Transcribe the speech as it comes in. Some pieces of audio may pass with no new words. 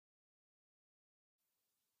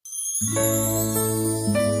The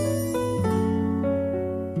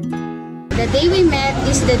day we met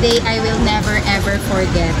is the day I will never ever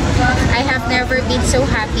forget. I have never been so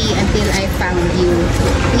happy until I found you.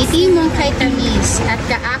 Ngiti mong kay Tamis at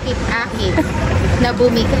Kaakit Akit na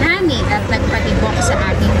Bumighani at Nagpatibok sa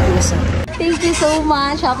aking puso. Thank you so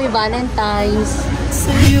much. Happy Valentine's. Sa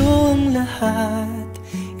iyong lahat,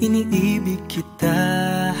 iniibig kita.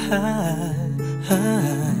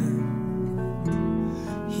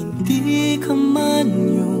 Hindi ka man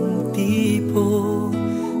yung tipo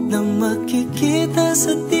na makikita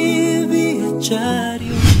sa TV at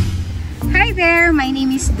dyaryo. Hi there! My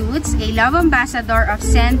name is Dudes, a love ambassador of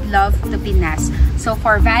Send Love to Pinas. So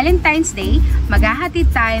for Valentine's Day,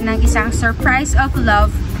 maghahatid tayo ng isang surprise of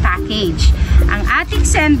love package. Ang ating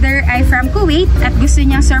sender ay from Kuwait at gusto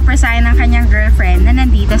niyang surprisahin ng kanyang girlfriend na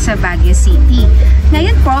nandito sa Baguio City.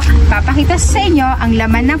 Ngayon po, papakita sa inyo ang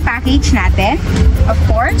laman ng package natin. Of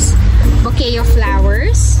course, bouquet of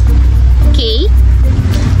flowers, cake,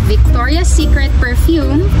 Victoria's Secret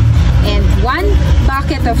perfume, and 1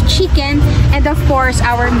 bucket of chicken, and of course,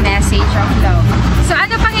 our message of love. So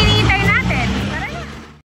ano pang hinihintay natin? Tara na!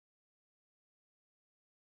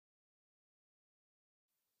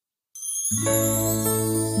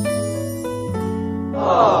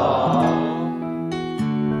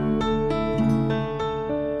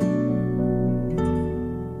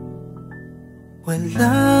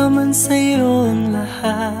 Wala man sa'yo ang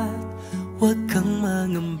lahat, huwag kang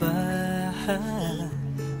mangamba.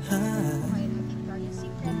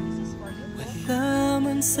 Wala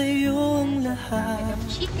man sa'yo ang lahat,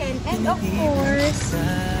 Chicken, and of course,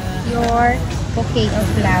 your bouquet of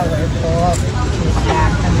flower po.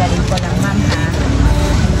 Tanggalin ko lang, ma'am, ha?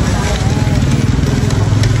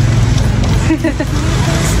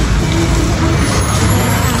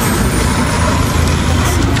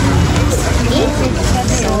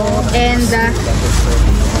 So, and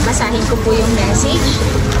basahin ko po yung message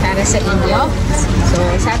para sa inyo. So,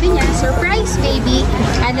 sabi niya, surprise baby,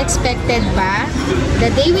 unexpected ba? The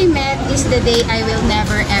day we met is the day I will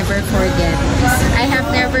never ever forget. I have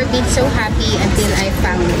never been so happy until I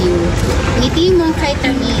found you. Ngiti mong kay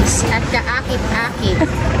Tamis at Kaakit Akit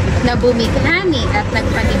na Bumighani at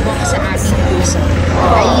Nagpatibok sa aking puso.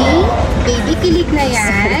 Ay, baby, kilig na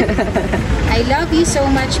yan. I love you so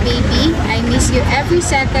much, baby. I miss you every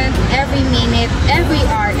second, every minute, every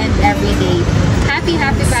hour, and every day. Happy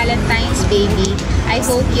Valentine's, baby. I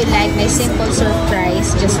hope you like my simple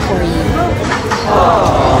surprise just for you.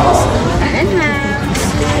 And ma'am.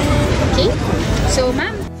 Okay? So,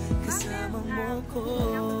 ma'am.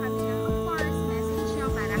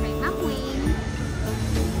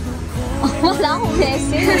 Wala akong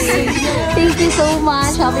message. Thank you so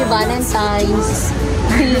much. Happy Valentine's.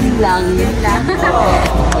 Yun lang.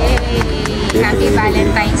 Yay! Happy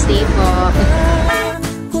Valentine's Day po.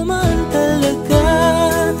 Kumaan talaga,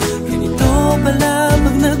 ganito pala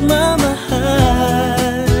pag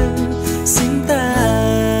nagmamahal. Sinta.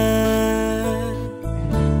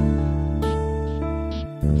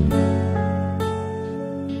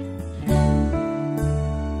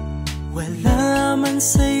 Wala man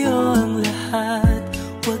sa'yo ang lahat,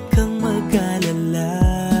 huwag kang mag-alala.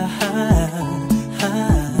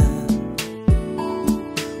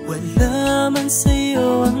 Wala man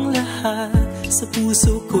sa'yo ang lahat, sa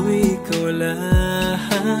puso ko ikaw lang.